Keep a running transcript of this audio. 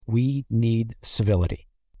We need civility.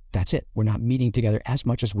 That's it. We're not meeting together as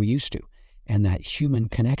much as we used to. And that human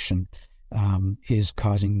connection is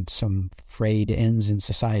causing some frayed ends in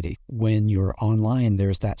society. When you're online,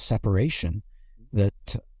 there's that separation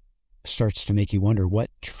that starts to make you wonder what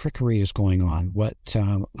trickery is going on, what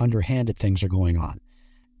underhanded things are going on.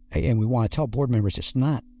 And we want to tell board members it's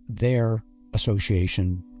not their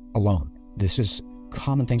association alone. This is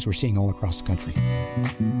common things we're seeing all across the country.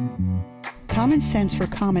 Common Sense for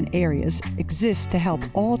Common Areas exists to help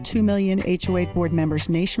all 2 million HOA board members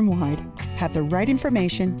nationwide have the right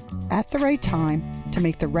information at the right time to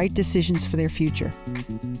make the right decisions for their future.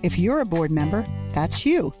 If you're a board member, that's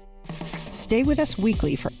you. Stay with us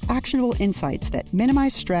weekly for actionable insights that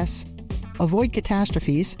minimize stress, avoid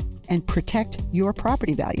catastrophes, and protect your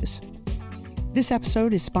property values. This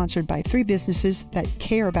episode is sponsored by 3 businesses that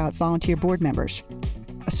care about volunteer board members: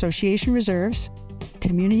 Association Reserves,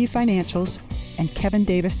 Community Financials, and Kevin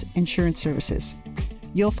Davis Insurance Services.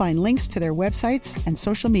 You'll find links to their websites and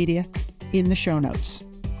social media in the show notes.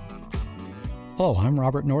 Hello, I'm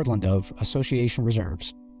Robert Nordland of Association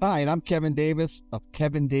Reserves. Hi, and I'm Kevin Davis of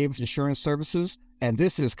Kevin Davis Insurance Services, and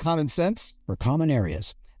this is Common Sense for Common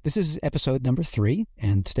Areas. This is episode number 3,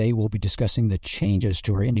 and today we'll be discussing the changes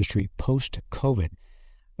to our industry post-COVID,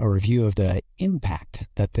 a review of the impact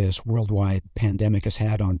that this worldwide pandemic has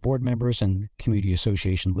had on board members and community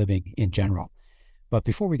association living in general. But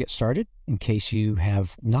before we get started, in case you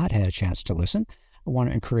have not had a chance to listen, I want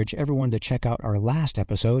to encourage everyone to check out our last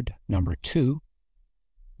episode, number 2,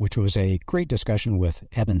 which was a great discussion with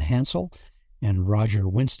Eben Hansel and Roger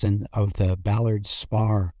Winston of the Ballard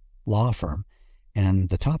Spahr law firm. And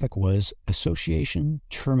the topic was association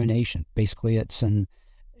termination. Basically, it's an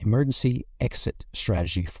emergency exit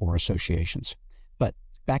strategy for associations. But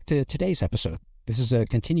back to today's episode. This is a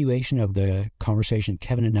continuation of the conversation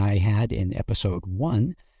Kevin and I had in episode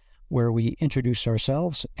 1, where we introduced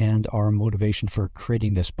ourselves and our motivation for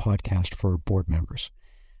creating this podcast for board members.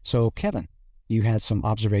 So, Kevin, you had some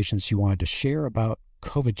observations you wanted to share about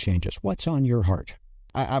COVID changes. What's on your heart?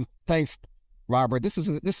 Thanks, Robert. This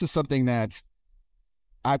is something that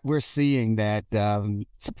we're seeing that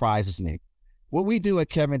surprises me. What we do at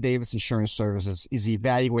Kevin Davis Insurance Services is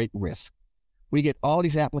evaluate risk. We get all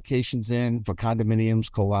these applications in for condominiums,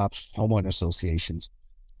 co-ops, homeowner associations,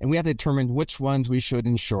 and we have to determine which ones we should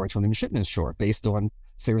insure, which ones we shouldn't insure based on a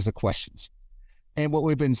series of questions. And what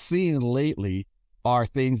we've been seeing lately are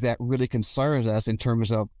things that really concerns us in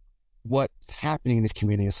terms of what's happening in these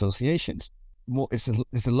community associations. It's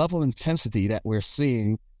a level of intensity that we're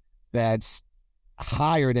seeing that's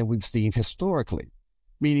higher than we've seen historically.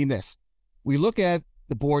 Meaning this, we look at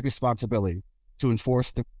the board responsibility to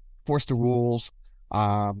enforce the rules,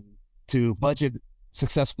 to budget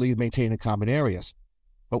successfully maintain the common areas.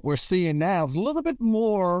 What we're seeing now is a little bit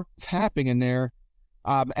more happening in there.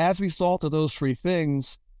 As a result of those 3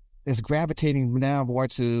 things, is gravitating now more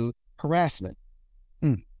to harassment,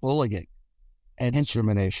 bullying, and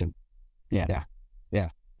discrimination. Yeah.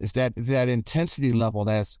 It's that intensity level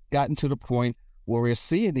that's gotten to the point where we're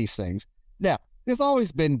seeing these things. Now, there's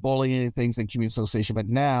always been bullying and things in community association, but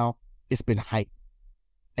now it's been heightened.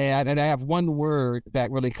 And I have one word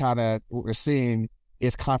that really kind of what we're seeing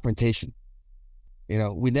is confrontation. You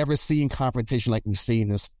know, we never seen confrontation like we've seen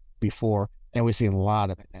this before, and we're seeing a lot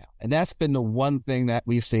of it now. And that's been the one thing that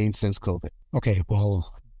we've seen since COVID. Okay,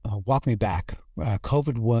 well, walk me back.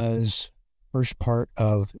 COVID was first part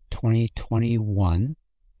of 2021,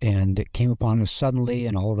 and it came upon us suddenly,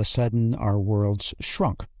 and all of a sudden our worlds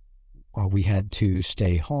shrunk. We had to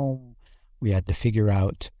stay home. We had to figure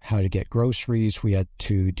out how to get groceries. We had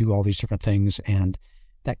to do all these different things, and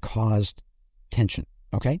that caused tension,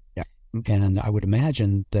 okay? Yeah. And I would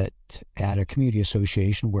imagine that at a community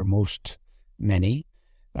association where many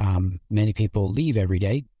people leave every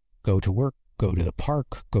day, go to work, go to the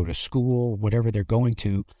park, go to school, whatever they're going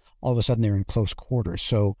to, all of a sudden they're in close quarters.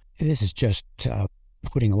 So this is just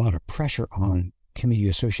putting a lot of pressure on community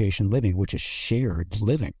association living, which is shared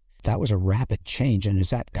living. That was a rapid change. And is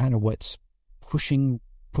that kind of what's pushing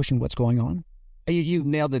what's going on? You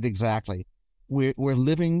nailed it exactly. We're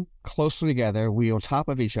living closely together. We're on top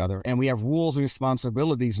of each other, and we have rules and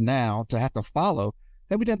responsibilities now to have to follow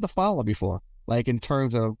that we didn't have to follow before, like in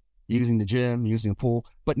terms of using the gym, using the pool.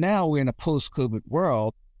 But now we're in a post-COVID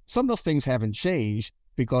world. Some of those things haven't changed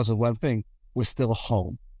because of one thing. We're still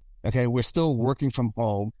home. Okay, we're still working from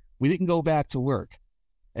home. We didn't go back to work.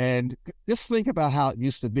 And just think about how it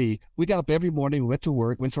used to be. We got up every morning, we went to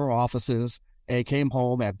work, went to our offices, and came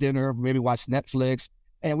home, had dinner, maybe watched Netflix.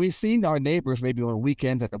 And we've seen our neighbors maybe on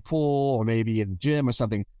weekends at the pool or maybe in the gym or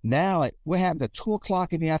something. Now we're having at 2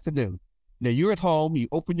 o'clock in the afternoon. Now, you're at home, you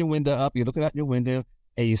open your window up, you're looking out your window,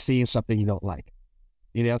 and you're seeing something you don't like.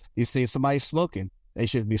 You're seeing somebody smoking. They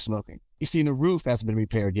shouldn't be smoking. You see the roof hasn't been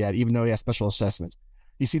repaired yet, even though they have special assessments.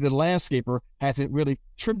 You see the landscaper hasn't really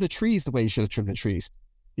trimmed the trees the way you should have trimmed the trees.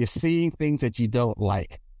 You're seeing things that you don't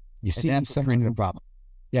like. You see that's someone, the problem.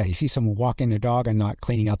 Yeah, you see someone walking their dog and not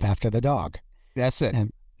cleaning up after the dog. That's it.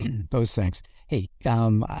 And those things. Hey,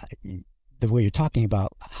 the way you're talking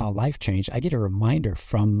about how life changed, I get a reminder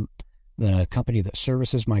from the company that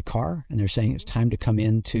services my car, and they're saying it's time to come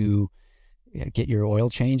in to get your oil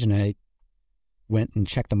change. And I went and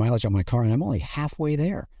checked the mileage on my car, and I'm only halfway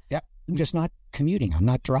there. Yep. I'm just not commuting. I'm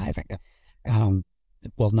not driving.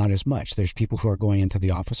 Well, not as much. There's people who are going into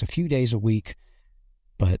the office a few days a week,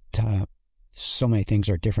 but so many things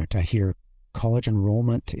are different. I hear college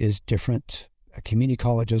enrollment is different. Community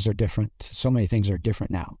colleges are different. So many things are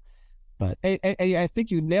different now. But I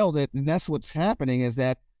think you nailed it, and that's what's happening is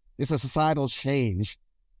that it's a societal change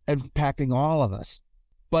impacting all of us,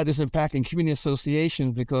 but it's impacting community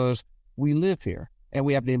associations because we live here and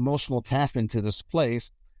we have the emotional attachment to this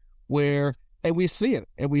place and we see it,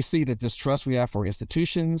 and we see the distrust we have for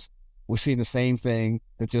institutions. We're seeing the same thing,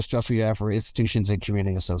 the distrust we have for institutions and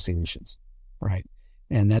community associations. Right.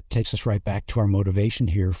 And that takes us right back to our motivation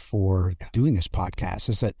here for doing this podcast,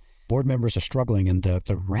 is that board members are struggling and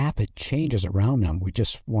the rapid changes around them. We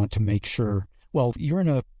just want to make sure, well, you're in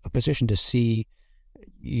a position to see,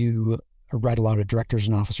 you write a lot of directors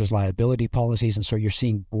and officers liability policies, and so you're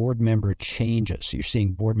seeing board member changes. You're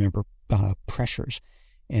seeing board member pressures.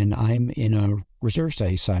 And I'm in a reserve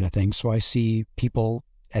study side of things, so I see people,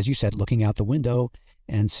 as you said, looking out the window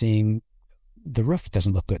and seeing the roof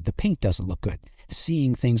doesn't look good, the paint doesn't look good,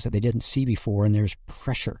 seeing things that they didn't see before, and there's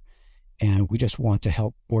pressure. And we just want to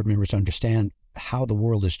help board members understand how the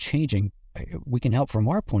world is changing. We can help from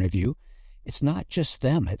our point of view. It's not just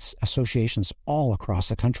them, it's associations all across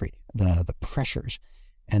the country, the pressures.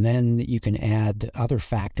 And then you can add other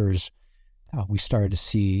factors. We started to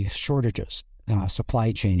see shortages,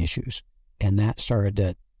 supply chain issues, and that started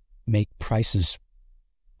to make prices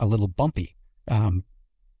a little bumpy.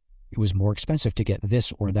 It was more expensive to get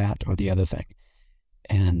this or that or the other thing.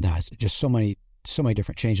 And just so many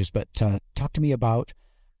different changes. But talk to me about,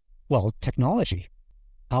 well, technology.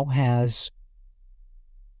 How has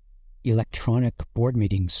electronic board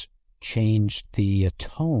meetings changed the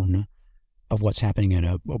tone of what's happening at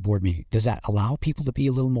a board meeting? Does that allow people to be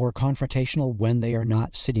a little more confrontational when they are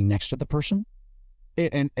not sitting next to the person?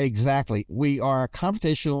 And exactly. We are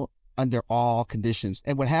confrontational under all conditions.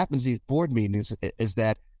 And what happens in these board meetings is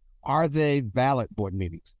that, are they valid board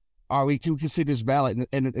meetings? Are we to consider this valid?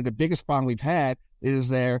 And the biggest problem we've had is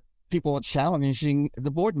there people are challenging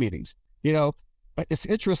the board meetings. But it's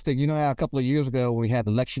interesting. How a couple of years ago when we had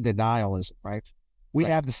election denialism, right? We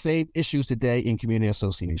have the same issues today in community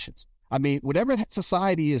associations. I mean, whatever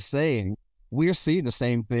society is saying, we're seeing the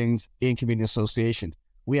same things in community associations.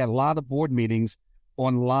 We had a lot of board meetings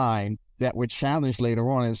online that were challenged later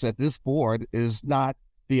on and said this board is not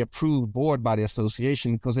the approved board by the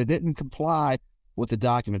association because it didn't comply with the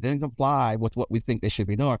document, didn't comply with what we think they should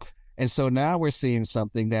be doing. And so now we're seeing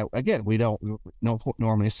something that, again, we don't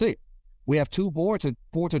normally see. We have two boards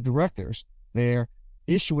of directors. They're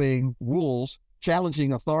issuing rules,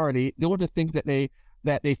 challenging authority, doing the things that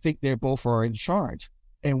they think they're both are in charge.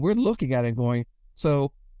 And we're looking at it going,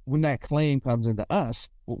 so when that claim comes into us,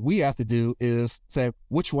 what we have to do is say,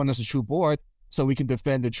 which one is the true board so we can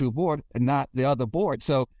defend the true board and not the other board.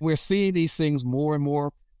 So we're seeing these things more and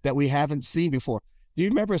more that we haven't seen before. Do you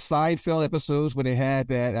remember Seinfeld episodes when they had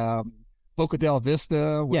that Boca del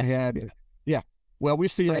Vista? Yes. They had, yeah. Well, we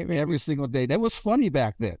see that every single day. That was funny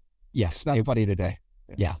back then. Yes. It's not funny today.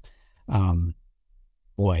 Yeah.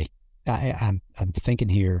 Boy, I'm thinking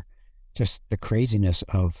here, just the craziness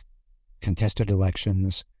of contested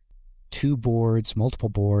elections, two boards, multiple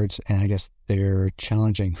boards, and I guess they're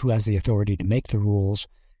challenging who has the authority to make the rules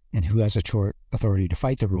and who has authority to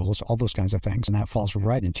fight the rules, all those kinds of things, and that falls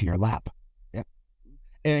right into your lap. Yeah.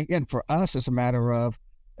 And again, for us, it's a matter of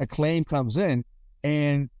a claim comes in,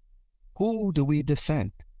 and who do we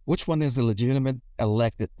defend? Which one is the legitimate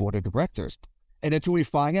elected board of directors? And until we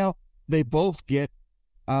find out, they both get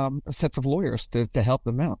a set of lawyers to help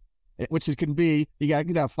them out. Which it can be, you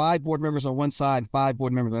got 5 board members on one side, 5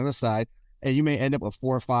 board members on the other side, and you may end up with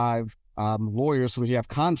 4 or 5 lawyers where you have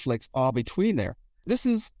conflicts all between there. This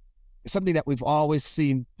is something that we've always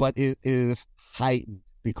seen, but it is heightened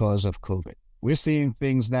because of COVID. We're seeing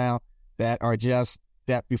things now that are just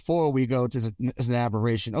that before we go to as an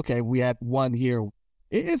aberration. Okay, we had one here.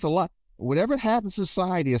 It is a lot. Whatever happens in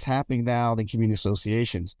society is happening now in community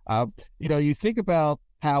associations. You think about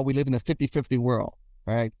how we live in a 50-50 world,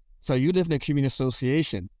 right? So you live in a community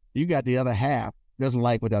association, you got the other half doesn't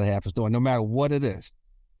like what the other half is doing, no matter what it is.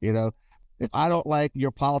 You know, if I don't like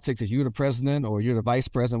your politics, if you're the president or you're the vice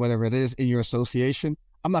president, whatever it is in your association,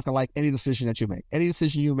 I'm not going to like any decision that you make. Any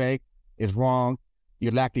decision you make is wrong.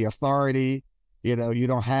 You lack the authority. You know, you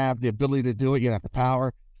don't have the ability to do it. You don't have the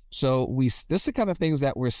power. So this is the kind of things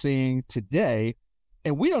that we're seeing today,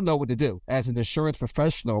 and we don't know what to do as an insurance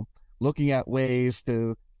professional, looking at ways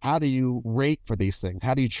to, how do you rate for these things?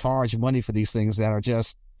 How do you charge money for these things that are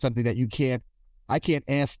just something that I can't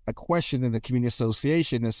ask a question in the community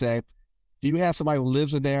association and say, do you have somebody who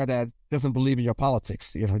lives in there that doesn't believe in your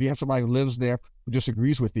politics? You know, do you have somebody who lives there who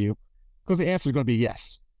disagrees with you? Because the answer is going to be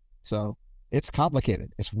yes. So it's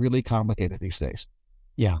complicated. It's really complicated these days.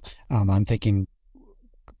 Yeah. I'm thinking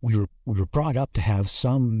we were brought up to have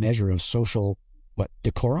some measure of social,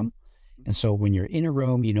 decorum. And so when you're in a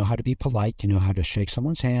room, you know how to be polite, you know how to shake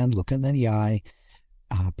someone's hand, look them in the eye,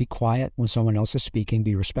 be quiet when someone else is speaking,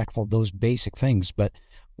 be respectful, those basic things. But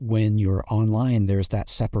when you're online, there's that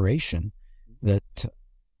separation that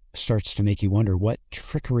starts to make you wonder what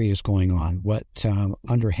trickery is going on, what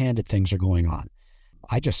underhanded things are going on.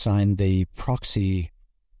 I just signed the proxy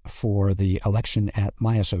for the election at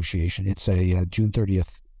my association. It's a June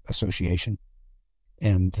 30th association.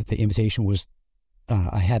 And the invitation was,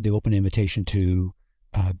 I had the open invitation to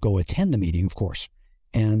go attend the meeting, of course.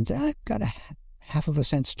 And I got half of a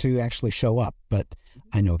sense to actually show up. But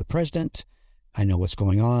I know the president. I know what's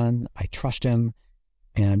going on. I trust him.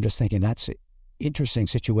 And I'm just thinking that's an interesting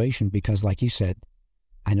situation because, like you said,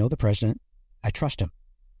 I know the president. I trust him.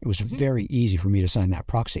 It was very easy for me to sign that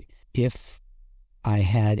proxy. If I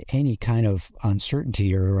had any kind of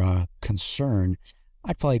uncertainty or concern,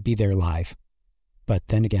 I'd probably be there live. But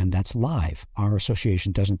then again, that's live. Our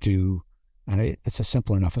association doesn't do, it's a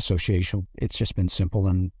simple enough association. It's just been simple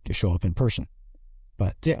and to show up in person.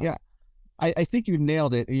 But yeah. I think you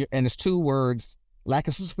nailed it. And it's two words, lack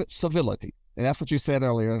of civility. And that's what you said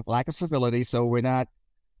earlier, lack of civility. So we're not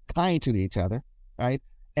kind to each other, right?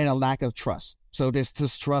 And a lack of trust. So there's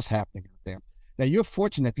distrust happening out there. Now, you're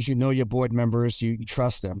fortunate because you know your board members, you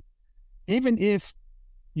trust them. Even if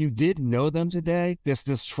you didn't know them today, there's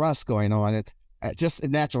distrust going on. It just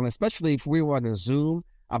natural, and especially if we were on a Zoom,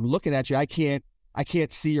 I'm looking at you. I can't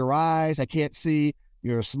see your eyes. I can't see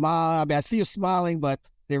your smile. I mean, I see you smiling, but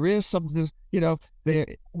there is something,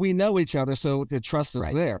 we know each other, so the trust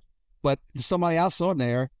is there. But somebody else on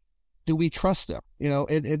there, do we trust them?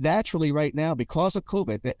 And naturally right now, because of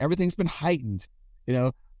COVID, everything's been heightened.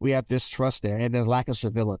 We have distrust there and there's lack of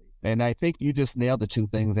civility. And I think you just nailed the two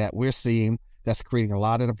things that we're seeing that's creating a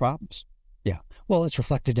lot of the problems. Yeah. Well, it's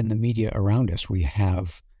reflected in the media around us. We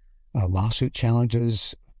have lawsuit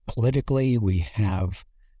challenges politically. We have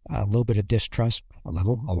a little bit of distrust, a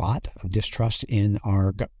lot of distrust in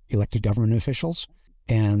our elected government officials.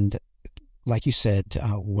 And like you said,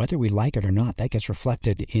 whether we like it or not, that gets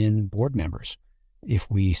reflected in board members. If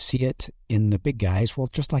we see it in the big guys, well,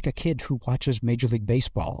 just like a kid who watches Major League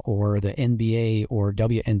Baseball or the NBA or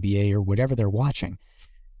WNBA or whatever they're watching,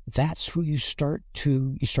 that's who you start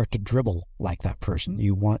to dribble like that person.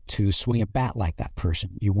 You want to swing a bat like that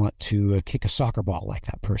person. You want to kick a soccer ball like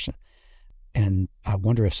that person. And I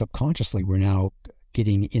wonder if subconsciously we're now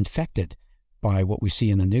getting infected by what we see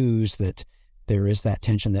in the news, that there is that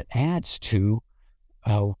tension that adds to,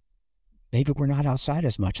 maybe we're not outside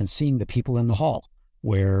as much and seeing the people in the hall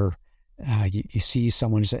where you see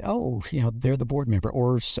someone say, they're the board member.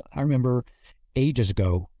 Or I remember ages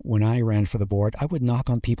ago when I ran for the board, I would knock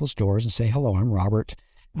on people's doors and say, hello, I'm Robert.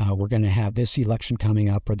 We're going to have this election coming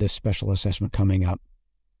up or this special assessment coming up.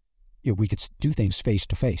 We could do things face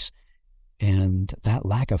to face. And that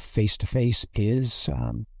lack of face to face is,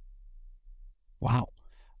 wow.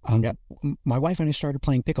 My wife and I started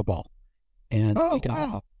playing pickleball, and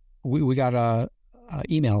we got a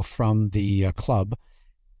email from the club,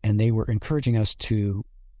 and they were encouraging us to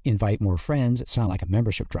invite more friends. It's not like a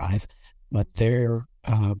membership drive, but their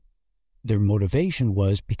motivation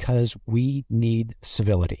was because we need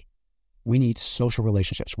civility. We need social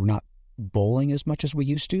relationships. We're not bowling as much as we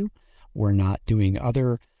used to. We're not doing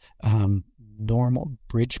other normal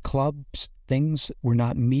bridge clubs things. We're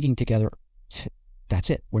not meeting together. That's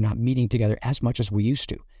it. We're not meeting together as much as we used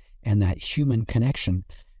to. And that human connection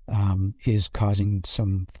is causing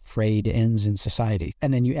some frayed ends in society.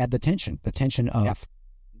 And then you add the tension of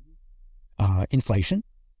inflation,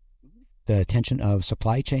 the tension of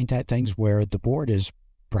supply chain type things where the board is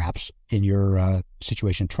perhaps in your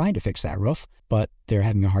situation trying to fix that roof, but they're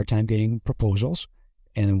having a hard time getting proposals.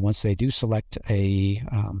 And once they do select a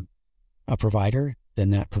provider, then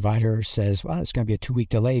that provider says, well, it's going to be a 2-week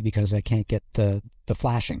delay because I can't get the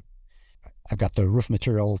flashing. I've got the roof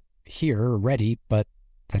material here ready, but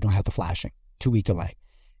I don't have the flashing. 2-week delay.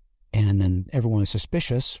 And then everyone is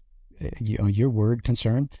suspicious, your word,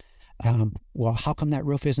 concern. Well, how come that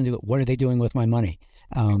roof isn't doing it? What are they doing with my money?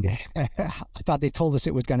 I thought they told us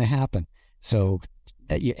it was going to happen. So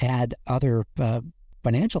you add other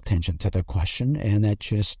financial tension to the question, and that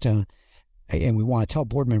just, and we want to tell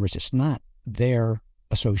board members it's not their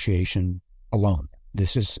association alone.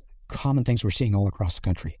 This is common things we're seeing all across the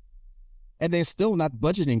country. And they're still not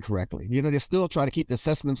budgeting correctly. They're still trying to keep the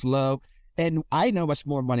assessments low. And I know much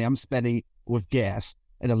more money I'm spending with gas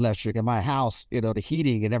and electric and my house, the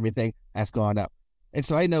heating and everything has gone up. And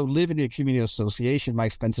so I know living in a community association, my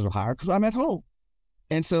expenses are higher because I'm at home.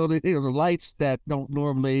 And so the lights that don't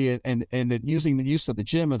normally, and using the use of the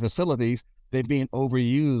gym and facilities, they're being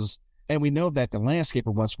overused. And we know that the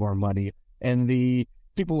landscaper wants more money and the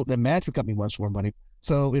people, the management company wants more money.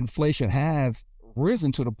 So inflation has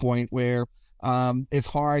risen to the point where it's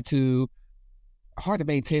hard to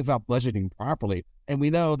maintain without budgeting properly. And we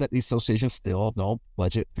know that the associations still don't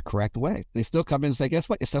budget the correct way. They still come in and say, guess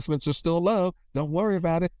what? Assessments are still low. Don't worry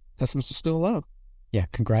about it. Assessments are still low. Yeah,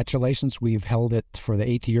 congratulations. We've held it for the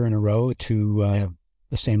 8th year in a row to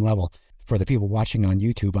the same level. For the people watching on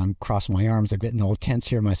YouTube, I'm crossing my arms. I'm getting all tense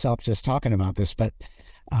here myself just talking about this. But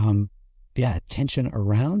tension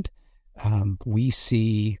around. We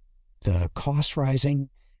see the cost rising,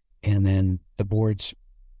 and then the boards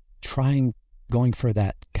going for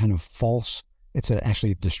that kind of false, it's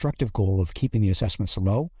actually a destructive goal of keeping the assessments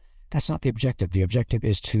low. That's not the objective. The objective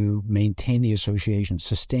is to maintain the association,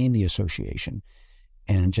 sustain the association,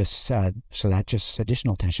 and so that just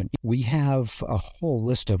additional tension. We have a whole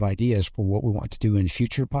list of ideas for what we want to do in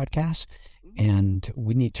future podcasts, and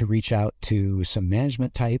we need to reach out to some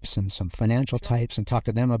management types and some financial types and talk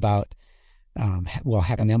to them about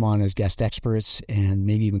having them on as guest experts, and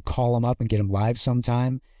maybe even call them up and get them live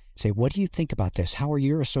sometime. Say, what do you think about this? How are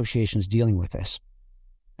your associations dealing with this?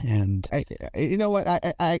 And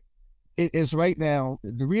it is right now,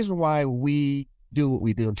 the reason why we do what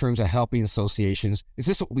we do in terms of helping associations is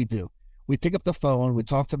this: what we do. We pick up the phone, we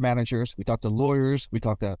talk to managers, we talk to lawyers, we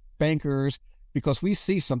talk to bankers, because we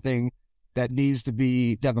see something that needs to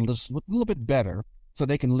be done a little bit better so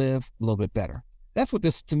they can live a little bit better. That's what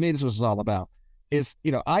this is all about. Is,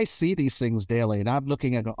 I see these things daily, and I'm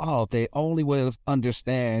looking at, if they only would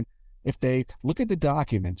understand, if they look at the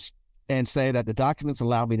documents and say that the documents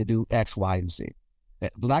allow me to do X, Y, and Z.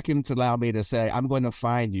 The documents allow me to say, I'm going to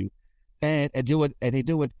find you, and do it, and they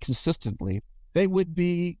do it consistently, they would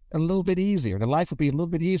be a little bit easier. The life would be a little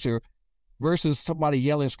bit easier versus somebody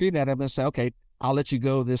yelling and screaming at them and say, okay, I'll let you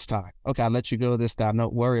go this time. Okay, I'll let you go this time.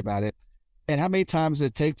 Don't worry about it. And how many times does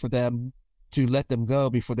it take for them to let them go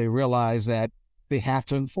before they realize that they have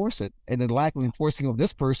to enforce it? And the lack of enforcing of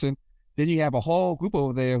this person, then you have a whole group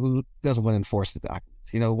over there who doesn't want to enforce the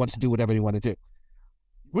documents, wants to do whatever they want to do.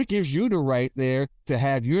 What gives you the right there to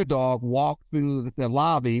have your dog walk through the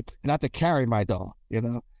lobby and not to carry my dog,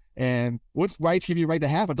 And what rights give you the right to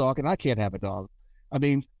have a dog and I can't have a dog? I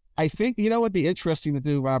mean, I think, what'd be interesting to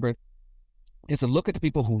do, Robert, is to look at the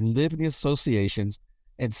people who live in the associations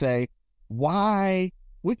and say, what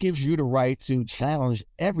gives you the right to challenge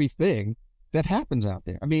everything that happens out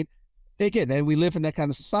there? I mean, again, and we live in that kind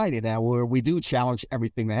of society now where we do challenge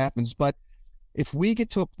everything that happens. But if we get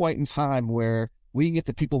to a point in time where we can get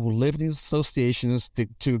the people who live in these associations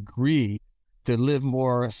to agree to live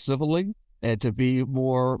more civilly and to be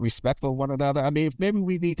more respectful of one another, I mean, maybe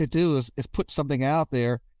we need to do is put something out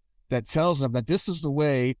there that tells them that this is the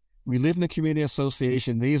way we live in a community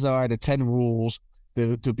association. These are the 10 rules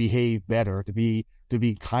to behave better, to be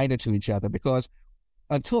kinder to each other. Because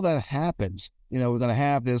until that happens, we're going to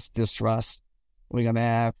have this distrust. We're going to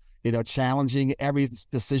have, challenging every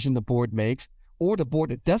decision the board makes or the board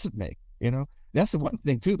that doesn't make, That's the one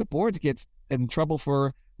thing too. The board gets in trouble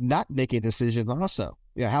for not making decisions also.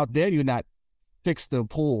 How dare you not fix the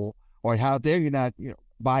pool, or how dare you not,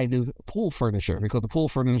 buy new pool furniture, because the pool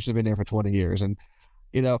furniture has been there for 20 years. And,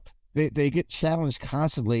 they get challenged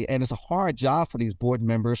constantly, and it's a hard job for these board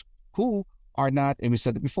members who are not, and we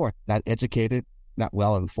said it before, not educated, not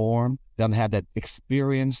well informed, don't have that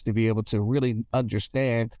experience to be able to really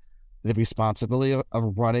understand the responsibility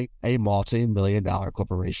of running a multi-million-dollar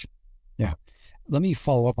corporation. Yeah. Let me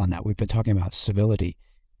follow up on that. We've been talking about civility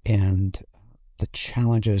and the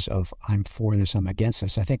challenges of I'm for this, I'm against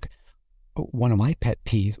this. I think one of my pet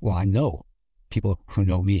peeves, well, I know people who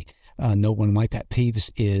know me know one of my pet peeves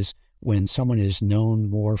is when someone is known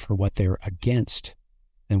more for what they're against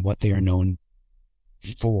than what they are known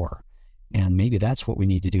for. And maybe that's what we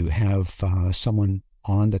need to do, have someone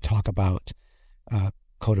on to talk about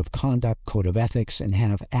code of conduct, code of ethics, and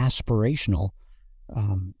have aspirational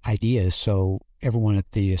ideas so everyone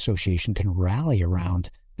at the association can rally around.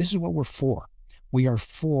 This is what we're for. We are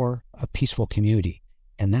for a peaceful community.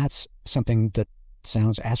 And that's something that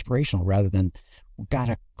sounds aspirational rather than we've got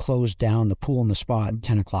to close down the pool and the spa at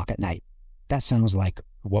 10 o'clock at night. That sounds like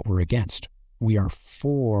what we're against. We are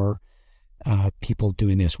for people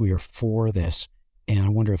doing this. We are for this. And I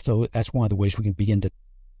wonder if that's one of the ways we can begin to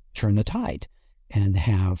turn the tide and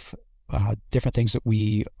have different things that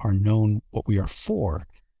we are known what we are for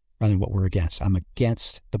rather than what we're against. I'm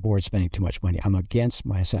against the board spending too much money. I'm against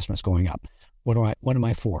my assessments going up. What am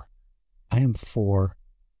I for? I am for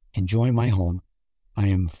enjoying my home. I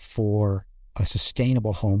am for a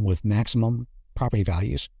sustainable home with maximum property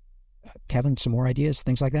values. Kevin, some more ideas,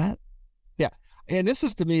 things like that? Yeah. And this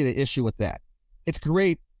is, to me, the issue with that. It's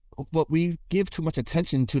great, but we give too much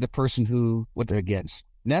attention to the person what they're against.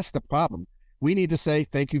 And that's the problem. We need to say,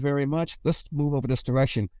 thank you very much. Let's move over this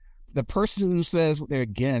direction. The person who says what they're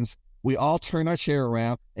against, we all turn our chair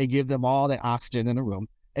around and give them all the oxygen in the room.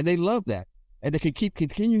 And they love that. And they can keep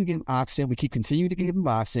continuing to give them oxygen. We keep continuing to give them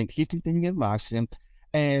oxygen, keep continuing to give them oxygen.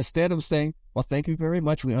 And instead of saying, well, thank you very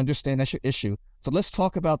much. We understand that's your issue. So let's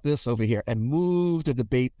talk about this over here and move the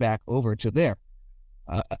debate back over to there.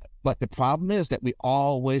 But the problem is that we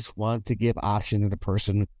always want to give oxygen to the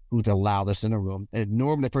person who's the loudest in the room. And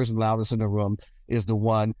normally the person loudest in the room is the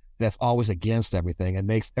one that's always against everything and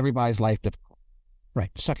makes everybody's life difficult. Right.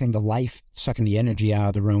 Sucking the energy out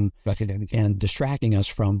of the room and distracting us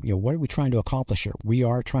from, what are we trying to accomplish here? We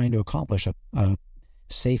are trying to accomplish a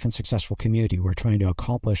safe and successful community. We're trying to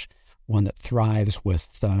accomplish one that thrives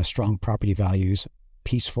with strong property values,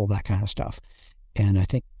 peaceful, that kind of stuff. And I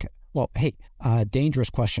think, dangerous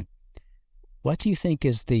question. What do you think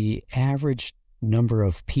is the average number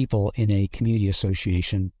of people in a community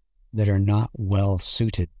association that are not well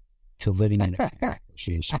suited to living in a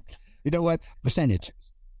association? You know what? Percentage.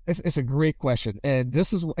 It's a great question. And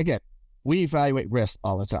this is, again, we evaluate risk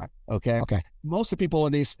all the time. Okay. Most of the people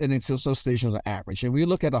in these associations are average. And we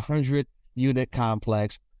look at a 100-unit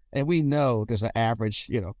complex, and we know there's an average,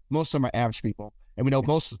 most of them are average people. And we know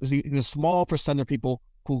a small percent of people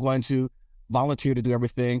who are going to volunteer to do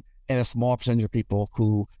everything, and a small percentage of people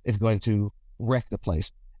who is going to wreck the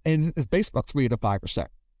place. And it's based about 3 to 5%.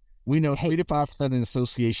 We know 3 to 5% in an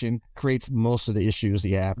association creates most of the issues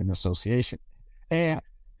you have in an association. And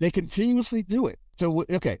they continuously do it.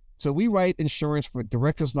 So we write insurance for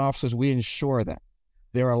directors and officers. We insure that.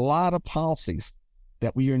 There are a lot of policies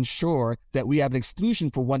that we insure that we have an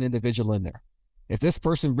exclusion for one individual in there. If this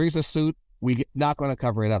person brings a suit, we're not going to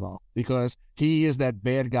cover it at all because he is that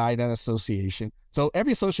bad guy in that association. So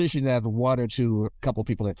every association has one or two, a couple of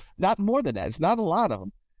people in it. Not more than that. It's not a lot of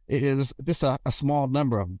them. It is just a small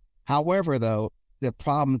number of them. However, though, the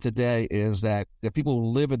problem today is that the people who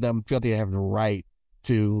live in them feel they have the right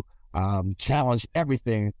to challenge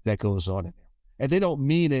everything that goes on in there. And they don't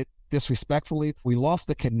mean it disrespectfully. We lost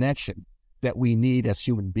the connection that we need as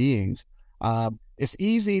human beings. It's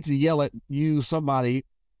easy to yell at somebody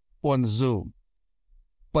on Zoom.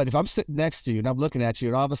 But if I'm sitting next to you and I'm looking at you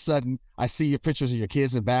and all of a sudden I see your pictures of your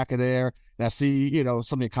kids in the back of there and I see,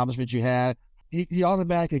 some of the accomplishments you had, you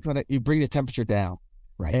automatically you bring the temperature down.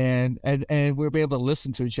 Right. And we'll be able to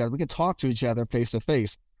listen to each other. We can talk to each other face to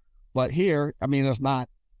face. But here, it's not,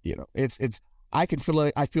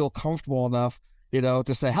 I feel comfortable enough,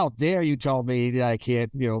 to say, how dare you tell me that I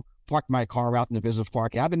can't, park my car out in the business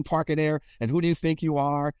park. I've been parking there and who do you think you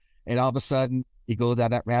are? And all of a sudden you go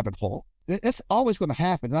down that rabbit hole. It's always going to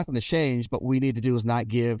happen. It's not going to change, but what we need to do is not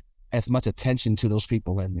give as much attention to those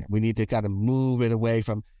people in there. We need to kind of move it away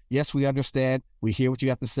from, yes, we understand. We hear what you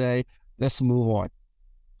have to say. Let's move on.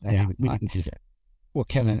 Yeah, we can do that. Well,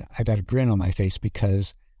 Kevin, I got a grin on my face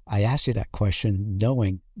because I asked you that question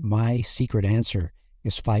knowing my secret answer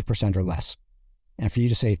is 5% or less. And for you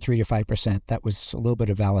to say 3 to 5%, that was a little bit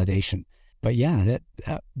of validation. But yeah,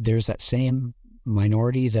 there's that same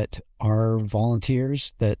minority that are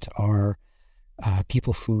volunteers, that are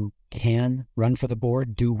people who can run for the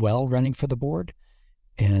board, do well running for the board.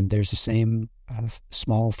 And there's the same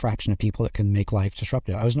small fraction of people that can make life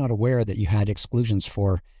disruptive. I was not aware that you had exclusions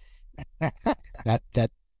for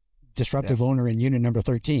that disruptive Yes. owner in unit number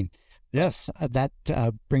 13. Yes. That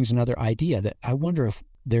brings another idea that I wonder if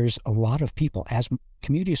there's a lot of people, as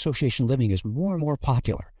community association living is more and more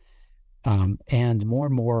popular, and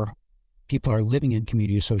more people are living in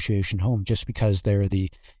community association home just because they're the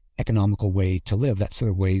economical way to live. That's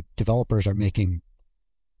the way developers are making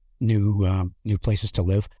new places to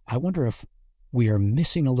live. I wonder if we are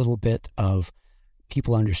missing a little bit of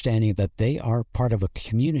people understanding that they are part of a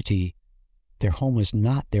community. Their home is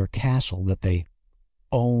not their castle that they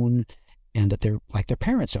own and that they're like their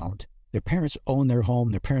parents owned. Their parents own their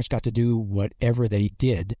home. Their parents got to do whatever they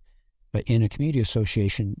did. But in a community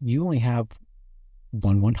association, you only have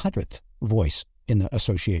 1/100th voice in the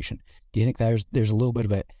association. Do you think there's a little bit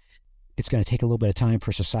of it's going to take a little bit of time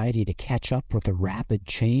for society to catch up with the rapid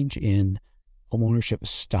change in homeownership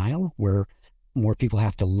style, where more people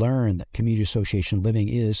have to learn that community association living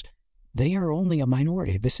they are only a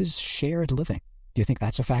minority. This is shared living. Do you think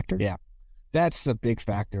that's a factor? Yeah, that's a big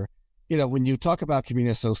factor. When you talk about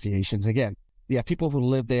community associations, again, people who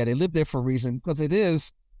live there, they live there for a reason, because it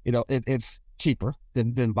is, it's cheaper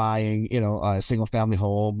than buying, a single family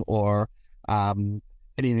home or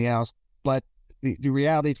anything else. But the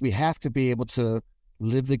reality is we have to be able to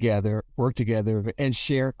live together, work together, and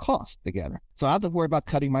share costs together. So I don't have to worry about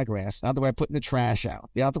cutting my grass. I don't have to worry about putting the trash out.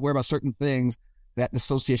 I don't have to worry about certain things that the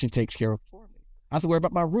association takes care of for me. I have to worry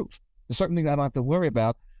about my roof. There's certain things I don't have to worry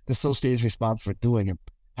about. The association is responsible for doing it.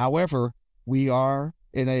 However, we are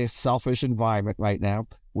in a selfish environment right now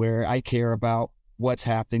where I care about what's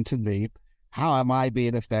happening to me. How am I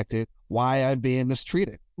being affected? Why I'm being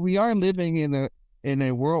mistreated? We are living in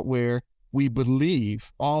a world where we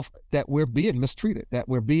believe that we're being mistreated, that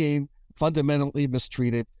we're being fundamentally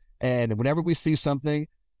mistreated. And whenever we see something,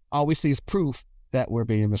 all we see is proof that we're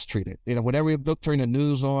being mistreated. Whenever we turn the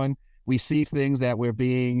news on, we see things that we're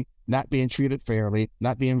not being treated fairly,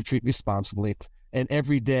 not being treated responsibly. And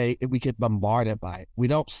every day we get bombarded by it. We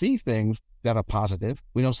don't see things that are positive.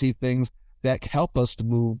 We don't see things that help us to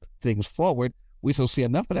move things forward. We still see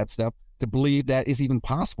enough of that stuff to believe that it's even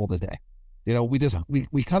possible today.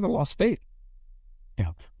 We kind of lost faith.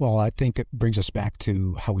 Yeah. Well, I think it brings us back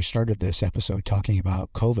to how we started this episode talking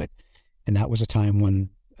about COVID. And that was a time when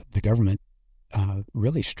the government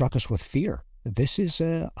really struck us with fear. This is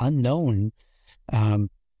an unknown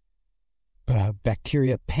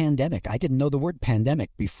bacteria pandemic. I didn't know the word pandemic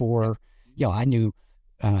before. I knew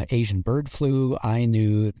Asian bird flu. I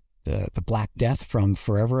knew the Black Death from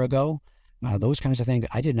forever ago. Those kinds of things.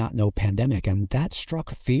 I did not know pandemic, and that struck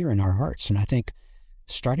fear in our hearts. And I think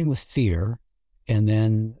starting with fear, and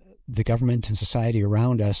then the government and society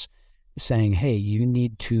around us saying, hey, you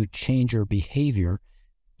need to change your behavior,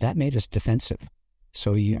 that made us defensive.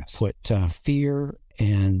 So you put fear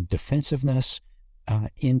and defensiveness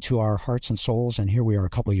into our hearts and souls, and here we are a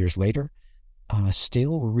couple of years later,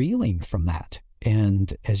 still reeling from that.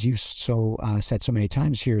 And as you said so many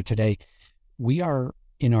times here today, we are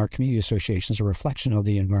in our community associations a reflection of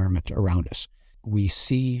the environment around us. We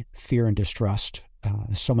see fear and distrust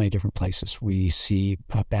so many different places. We see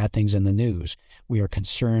bad things in the news. We are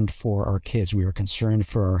concerned for our kids. We are concerned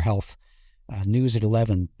for our health. News at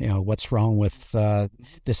 11, what's wrong with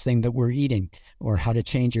this thing that we're eating, or how to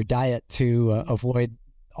change your diet to avoid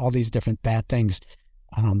all these different bad things.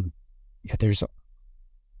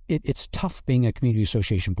 It's tough being a community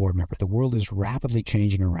association board member. The world is rapidly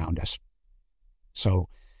changing around us. So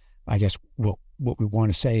I guess what we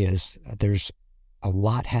want to say is there's a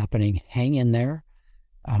lot happening. Hang in there.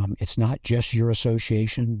 It's not just your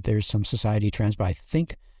association. There's some society trends, but I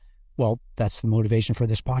think, that's the motivation for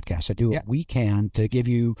this podcast. I do what we can to give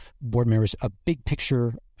you board members a big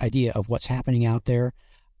picture idea of what's happening out there.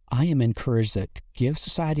 I am encouraged that give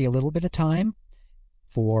society a little bit of time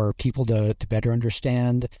for people to better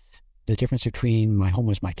understand the difference between my home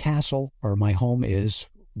is my castle or my home is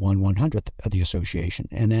 1/100th of the association.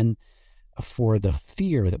 And then for the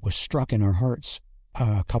fear that was struck in our hearts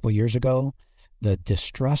a couple of years ago, the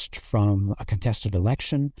distrust from a contested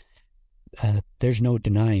election, there's no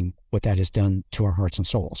denying what that has done to our hearts and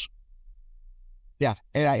souls. Yeah,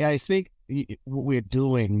 and I think what we're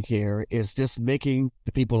doing here is just making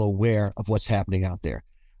the people aware of what's happening out there.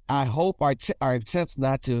 I hope our intent's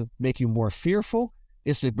not to make you more fearful.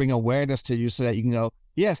 It's to bring awareness to you so that you can go,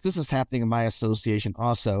 yes, this is happening in my association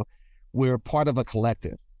also. We're part of a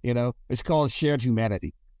collective, It's called shared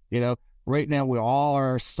humanity. Right now we all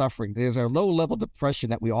are suffering. There's a low-level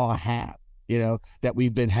depression that we all have, that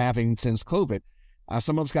we've been having since COVID.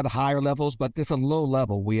 Some of us got higher levels, but there's a low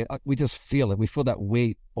level. We just feel it. We feel that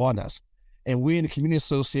weight on us. And we're in the community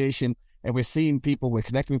association, and we're seeing people, we're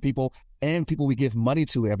connecting with people, and people we give money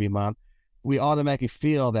to every month. We automatically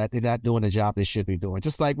feel that they're not doing the job they should be doing.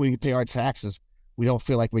 Just like when we pay our taxes, we don't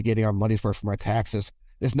feel like we're getting our money from our taxes.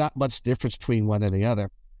 There's not much difference between one and the other.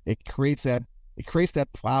 It creates that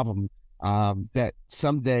problem that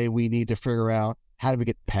someday we need to figure out how do we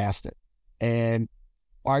get past it. And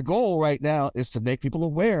our goal right now is to make people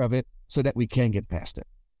aware of it so that we can get past it.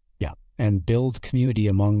 Yeah, and build community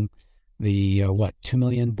among the 2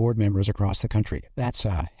 million board members across the country. That's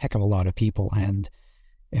a heck of a lot of people. And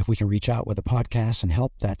if we can reach out with a podcast and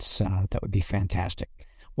help, that would be fantastic.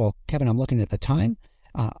 Well, Kevin, I'm looking at the time.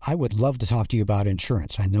 I would love to talk to you about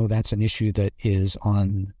insurance. I know that's an issue that is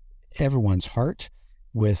on everyone's heart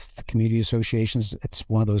with community associations. It's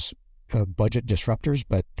one of those budget disruptors,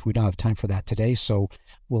 but we don't have time for that today. So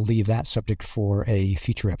we'll leave that subject for a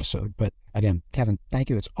future episode. But again, Kevin, thank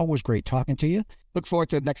you. It's always great talking to you. Look forward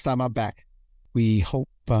to the next time I'm back. We hope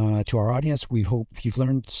to our audience, we hope you've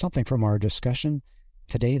learned something from our discussion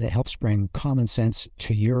today that helps bring common sense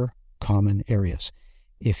to your common areas.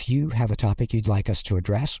 If you have a topic you'd like us to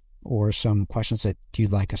address or some questions that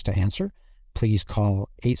you'd like us to answer, please call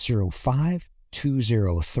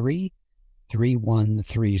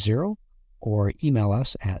 805-203-3130 or email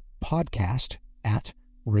us at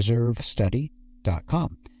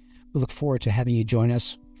podcast@reservestudy.com. We look forward to having you join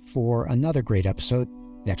us for another great episode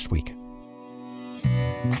next week.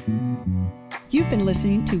 You've been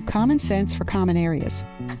listening to Common Sense for Common Areas.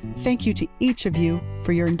 Thank you to each of you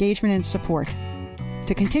for your engagement and support.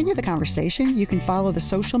 To continue the conversation, you can follow the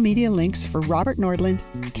social media links for Robert Nordland,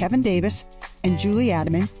 Kevin Davis, and Julie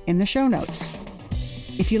Adaman in the show notes.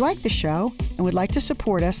 If you like the show and would like to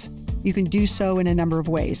support us, you can do so in a number of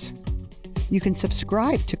ways. You can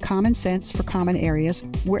subscribe to Common Sense for Common Areas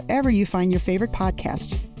wherever you find your favorite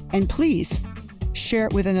podcasts, and please share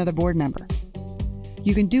it with another board member.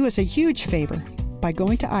 You can do us a huge favor by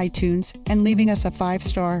going to iTunes and leaving us a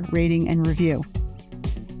 5-star rating and review.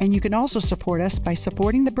 And you can also support us by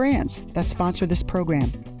supporting the brands that sponsor this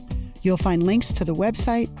program. You'll find links to the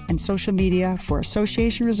website and social media for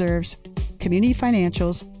Association Reserves, Community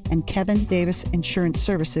Financials, and Kevin Davis Insurance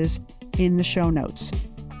Services in the show notes.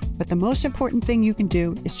 But the most important thing you can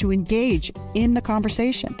do is to engage in the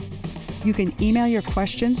conversation. You can email your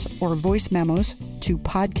questions or voice memos to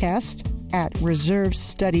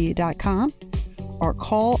podcast@reservestudy.com or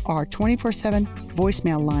call our 24/7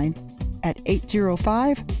 voicemail line at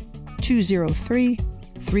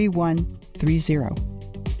 805-203-3130.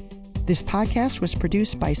 This podcast was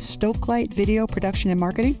produced by Stokelight Video Production and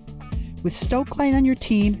Marketing. With Stokelight on your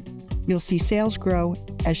team, you'll see sales grow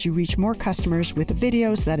as you reach more customers with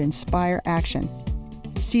videos that inspire action.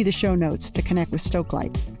 See the show notes to connect with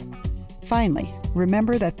Stokelight. Finally,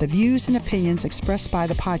 remember that the views and opinions expressed by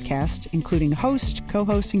the podcast, including host,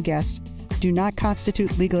 co-host, and guest, do not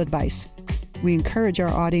constitute legal advice. We encourage our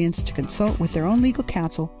audience to consult with their own legal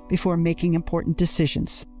counsel before making important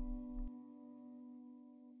decisions.